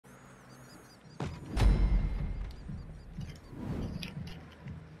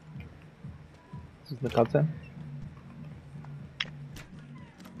The cutscene?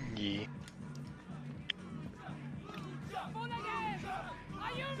 Yeah.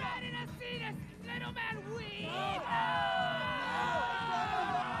 Are you ready to see this little man weep?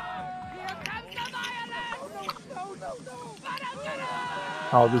 Here comes the violence! No! But I'm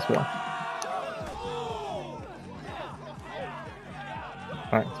gonna... Oh, this one.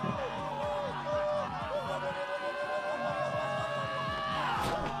 Thanks, man.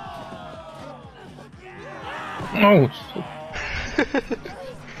 Oh shit.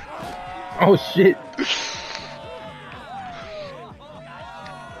 Oh shit.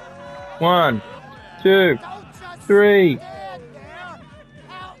 1, 2, 3.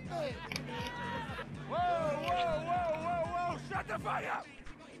 Whoa! Shut the fuck up!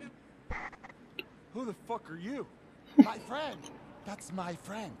 Who the fuck are you? My friend. That's my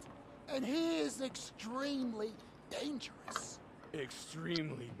friend. And he is extremely dangerous.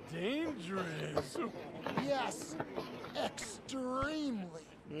 Extremely dangerous. Yes, extremely.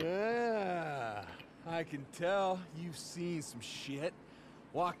 Yeah, I can tell you've seen some shit.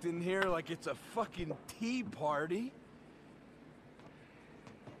 Walked in here like it's a fucking tea party.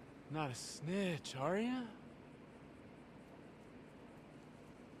 Not a snitch, are ya?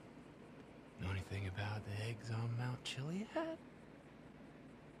 Know anything about the eggs on Mount Chiliad?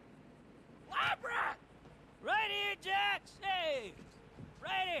 Labra! Right here, Jax! Hey!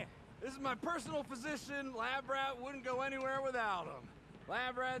 Right here! This is my personal physician. Lab Rat wouldn't go anywhere without him.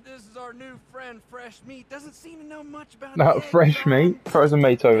 Lab Rat, this is our new friend, Fresh Meat. Doesn't seem to know much about That fresh meat? Frozen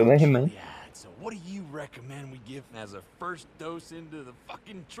meat over there, man. So what do you recommend we give as a first dose into the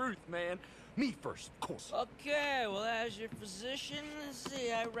fucking truth, man? Me first, of course. Okay, well, as your physician, let's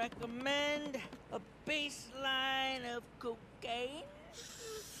see, I recommend a baseline of cocaine.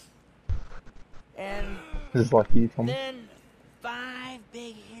 And This is like you, Tom. then 5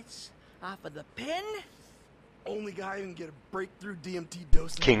 big hits off of the pen. Only guy who can get a breakthrough DMT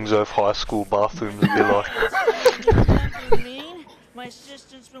dose. Kings of high school bathrooms would be like. My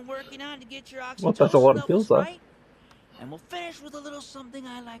assistant's been working on to get your oxytocin Well, that's a lot of pills, though. right. And we'll finish with a little something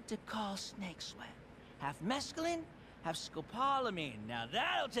I like to call snake sweat. Half mescaline, half scopolamine. Now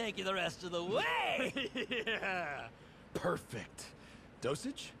that'll take you the rest of the way. Yeah, perfect.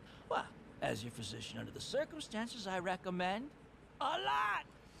 Dosage? Well, as your physician under the circumstances, I recommend a lot.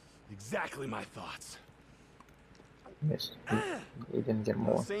 Exactly my thoughts. Yes. He didn't get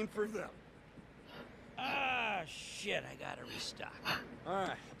more. Same for them. Ah, shit, I gotta restock.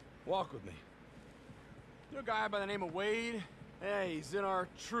 Alright, walk with me. You know a guy by the name of Wade? Hey, he's in our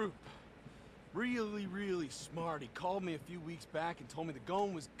troop. Really smart. He called me a few weeks back and told me the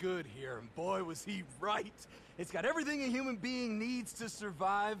going was good here, and boy was he right. It's got everything a human being needs to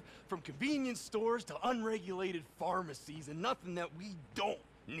survive, from convenience stores to unregulated pharmacies, and nothing that we don't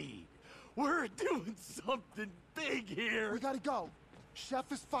need. We're doing something big here. We gotta go. Chef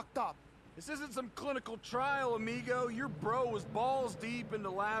is fucked up. This isn't some clinical trial, amigo. Your bro was balls deep into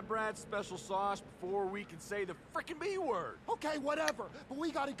Lab Rat's special sauce before we could say the frickin' B word. Okay, whatever, but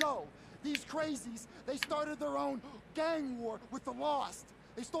we gotta go. These crazies, they started their own gang war with the Lost.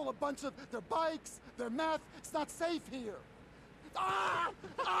 They stole a bunch of their bikes, their meth. It's not safe here.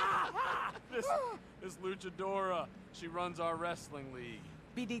 This luchadora, she runs our wrestling league.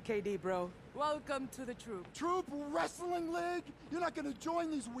 BDKD, bro. Welcome to the troop. Troop Wrestling League? You're not gonna join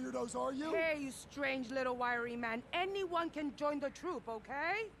these weirdos, are you? Hey, you strange little wiry man. Anyone can join the troop,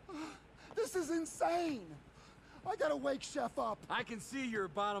 okay? This is insane. I gotta wake Chef up. I can see you're a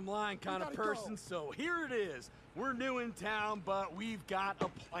bottom line kind of gotta person, go. so here it is. We're new in town, but we've got a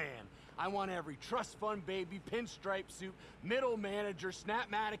plan. I want every trust fund baby, pinstripe suit, middle manager,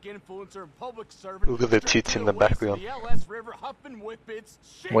 snapmatic influencer, and public servant. Look at the tits in the background. The LS River huffing whippets,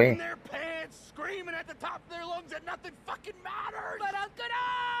 shitting Where? their pants, screaming at the top of their lungs that nothing fucking matters. But I'm gonna...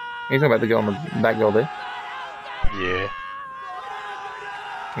 He's talking about the girl on that girl there. Yeah.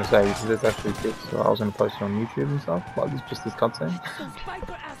 I'm gonna say, there's actually tips, so I was gonna post it on YouTube and stuff, like this, just this cutscene. Those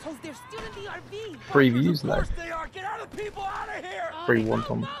biker assholes, they're still in the RV. Free views, Of though. course they are. Get other people out of here. Free one,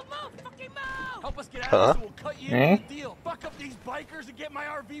 Tom. Fucking move! Help us get out Huh? of this and we'll cut you Eh? into the deal. Fuck up these bikers and get my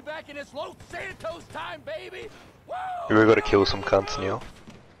RV back and it's Los Santos time, baby! Woo! We gotta kill some cunts now.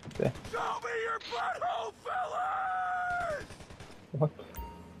 There. Show me your butthole, fellas! What?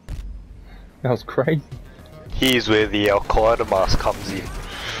 That was crazy. Here's where the Al Qaeda mask comes in.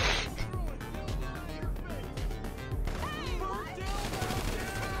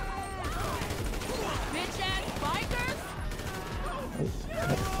 Bitch-ass bikers!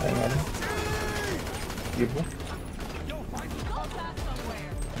 Hang on. Beautiful.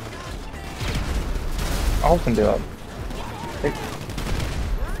 I can do that. Hey.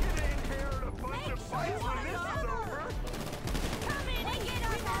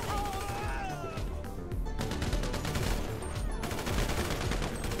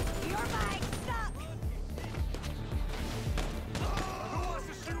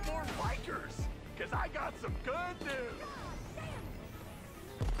 some good news.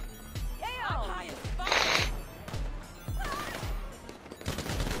 I'm high as fuck.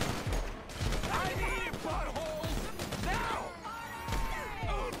 I need buttholes now.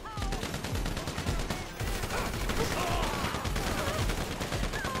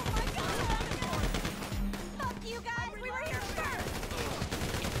 Fuck you guys! We were here first!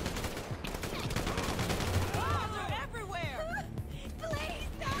 Oh, they're everywhere. Please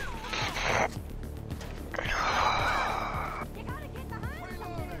don't! You gotta get behind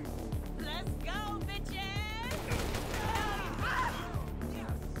something! Let's go, bitches.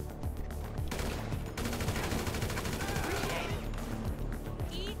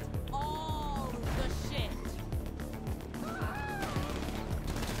 Eat all the shit.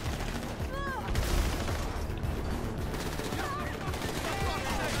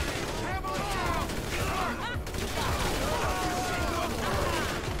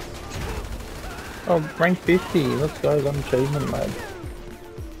 Oh, rank 50. Let's go. Got an achievement, mate.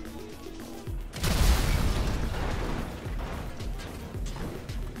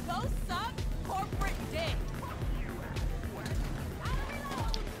 Go suck corporate dick.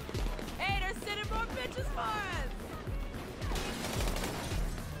 Hey, they're sending more bitches for us.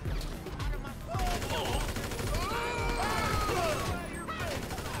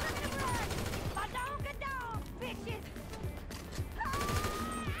 Badonka-dong, bitches!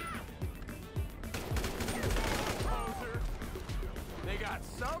 They got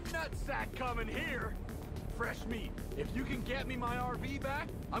some nutsack coming here. Fresh meat. If you can get me my RV back,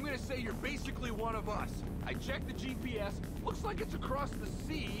 I'm gonna say you're basically one of us. I checked the GPS. Looks like it's across the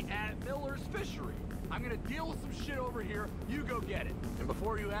sea at Miller's Fishery. I'm gonna deal with some shit over here. You go get it. And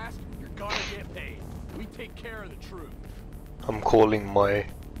before you ask, you're gonna get paid. We take care of the truth. I'm calling my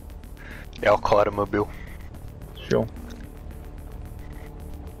Al-Qaeda mobile. Sure.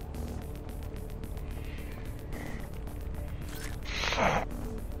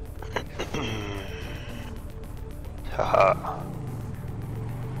 Haha.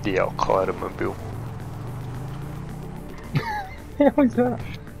 The Al-Qaeda mobile. How is that?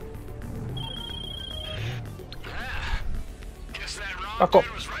 Guess that Ron Fuck off.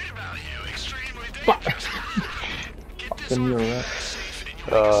 dude was right about you. Extremely Fuck. dangerous. Get this Fucking you, RV right? safe and you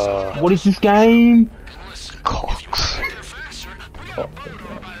make us some What is this game? And listen, Cox. if you want to get there faster, we got a boat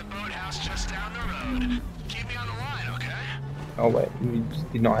by the boathouse just down the road. Keep me on the line, okay? Oh wait, we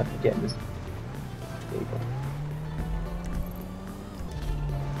just did not have to get this. There you go.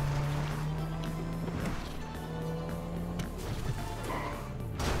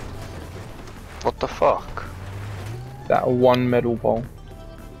 What the fuck? That one metal ball.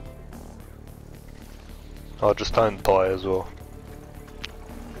 Oh, just don't die as well.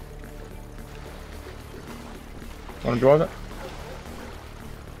 Wanna drive it?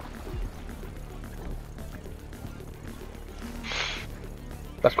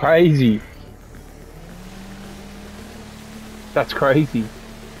 That's crazy. That's crazy.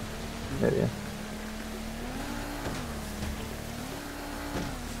 There, yeah.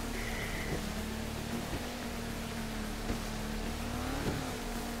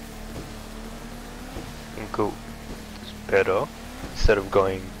 Cool. It's better. Instead of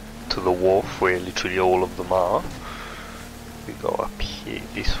going to the wharf where literally all of them are, we go up here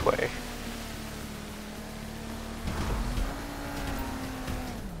this way.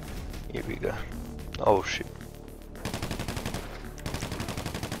 Here we go. Oh shit.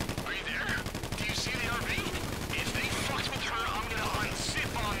 Are you there? Do you see the RV? If they fucked with her, I'm gonna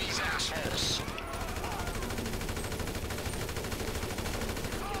unzip on these assholes.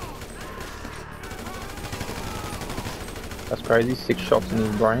 That's crazy. 6 shots in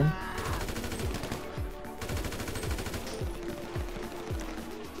his brain.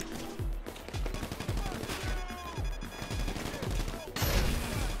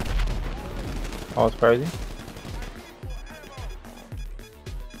 Oh, it's crazy.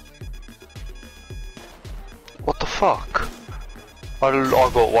 What the fuck? I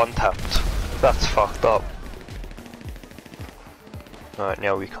got one tapped. That's fucked up. Alright,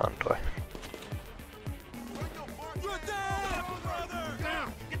 now we can't die.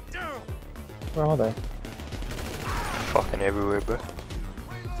 Where are they? Fucking everywhere, bro.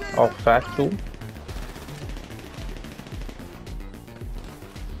 Oh, factual.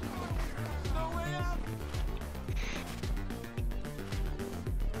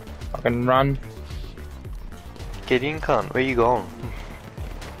 I can run. Get in, cunt. Where you going?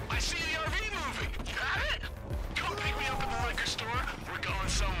 I see the RV moving. Got it? Come pick me up at the liquor store. We're going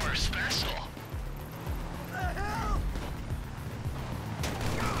somewhere special.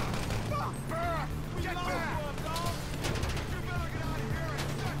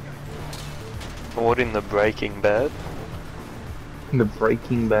 What in the Breaking Bad? The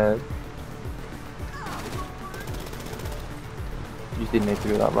Breaking Bad. You didn't need to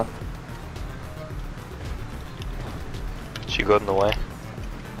do that, bro. She got in the way.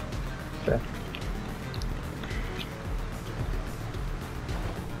 Fair.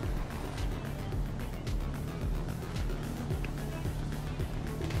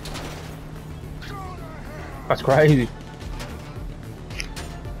 That's crazy.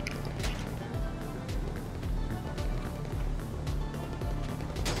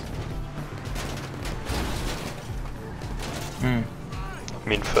 I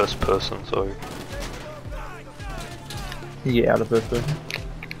mean first person, so Yeah, out of first person.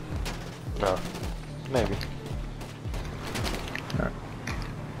 no. Maybe. No.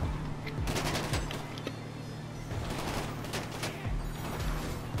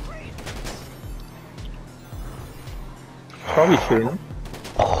 Probably shooting.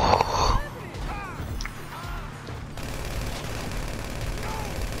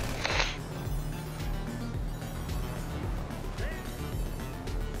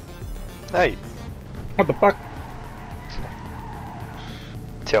 Hey, What the fuck?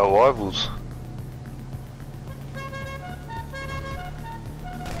 it's our rivals.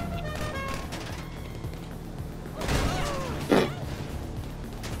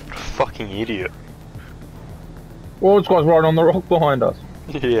 Fucking idiot. Oh, this guy's right on the rock behind us.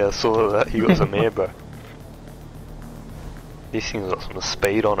 Yeah, I saw that. He got some air, bro. This thing's got some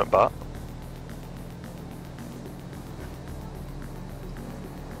speed on it, but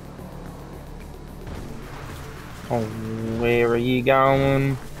Oh, where are you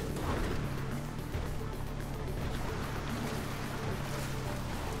going?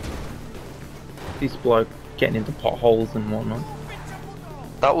 This bloke getting into potholes and whatnot.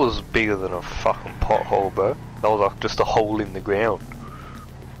 that was bigger than a fucking pothole, bro. That was like just a hole in the ground.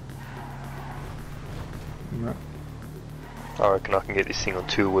 No. I reckon I can get this thing on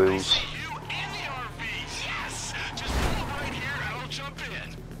 2 wheels. You in the RV, yes! Just pull up right here and I'll jump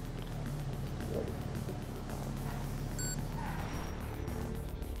in.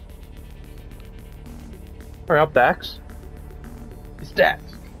 Hurry up, Dax. It's Dax.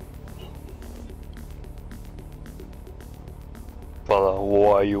 Brother,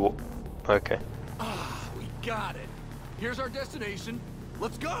 why are you... Okay. Ah, we got it. Here's our destination.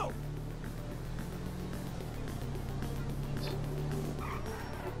 Let's go.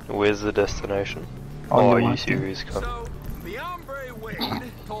 Where's the destination? On Oh, your are you mark. serious, cunt? So, the hombre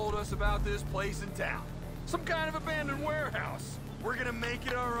Wade told us about this place in town. Some kind of abandoned warehouse. We're gonna make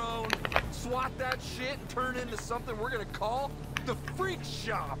it our own, swat that shit and turn it into something we're gonna call the Freak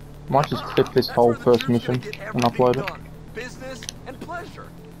Shop. Might just clip this That's whole where the first troop's gonna mission get and everything upload it. done. Business and pleasure.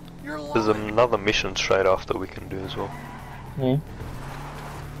 You're There's lying. another mission straight after we can do as well. Yeah.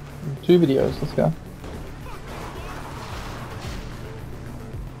 2 videos, let's go.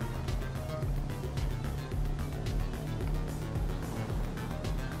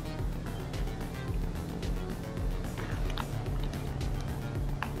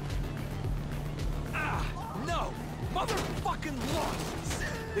 No! Motherfucking lost!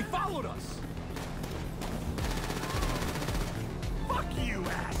 They followed us! Fuck you,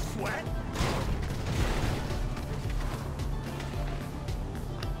 ass sweat!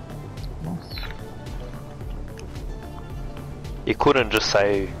 You couldn't just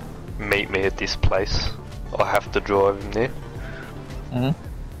say, meet me at this place. I have to drive him there. Mhm.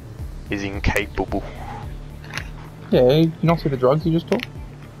 He's incapable. Yeah, you not see the drugs you just took?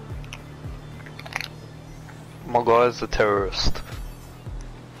 My guy's a terrorist.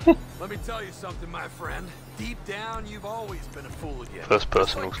 Let me tell you something, my friend. Deep down, you've always been a fooligan. First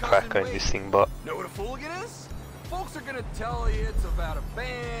person Just was like crack Cousin on this Wade. thing, but Know what a fooligan is? Folks are gonna tell you it's about a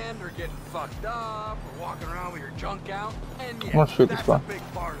band, or getting fucked up, or walking around with your junk out, and I'm yeah, gonna shoot this that's guy. a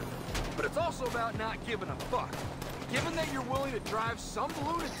big part of it. But it's also about not giving a fuck. Given that you're willing to drive some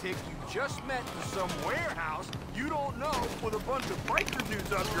lunatic you just met to some warehouse you don't know with a bunch of biker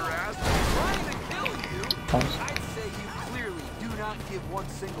dudes up your ass trying to kill you, Thanks. I'd say you clearly do not give one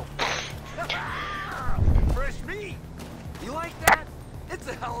single fuck. Fresh meat! You like that? It's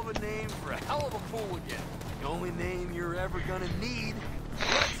a hell of a name for a hell of a fooligan. The only name you're ever gonna need.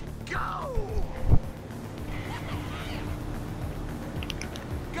 Let's go!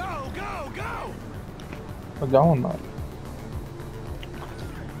 Go, go, go! We're going, mate.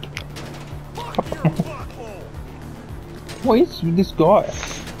 Fuck your butthole! What is with this guy?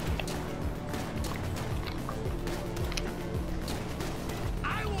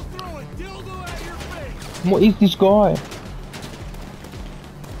 I will throw a dildo at your face! What is this guy?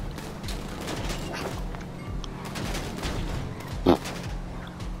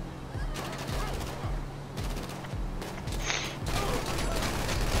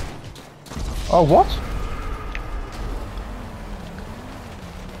 Oh, what?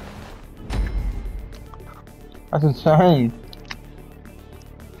 That's insane.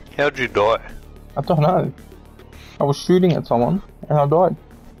 How'd you die? I don't know. I was shooting at someone and I died.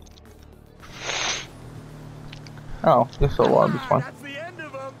 Oh, you're still alive, it's fine. That's the end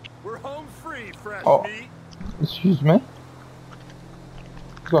of them. We're home free, fresh Oh. meat. Excuse me? You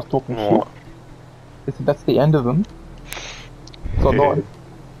guys talking What? shit? They said that's the end of them. So I died.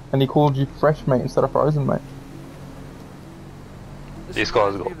 And he called you fresh meat instead of frozen meat. This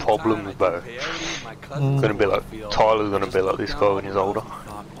guy's got problems, bro. Gonna be like, Tyler's gonna be like this guy when he's older.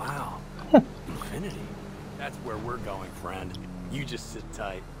 Wow. Infinity. That's where we're going, friend. You just sit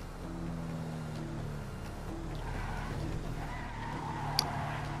tight.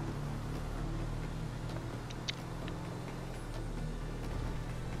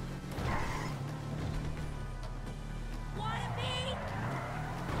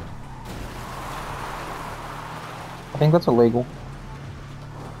 I think that's illegal.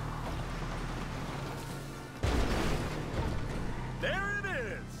 There it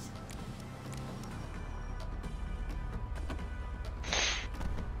is.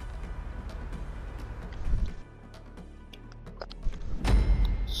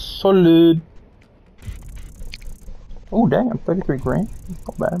 Solid. Oh damn, 33 grand.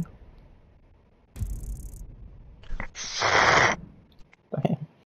 Not bad.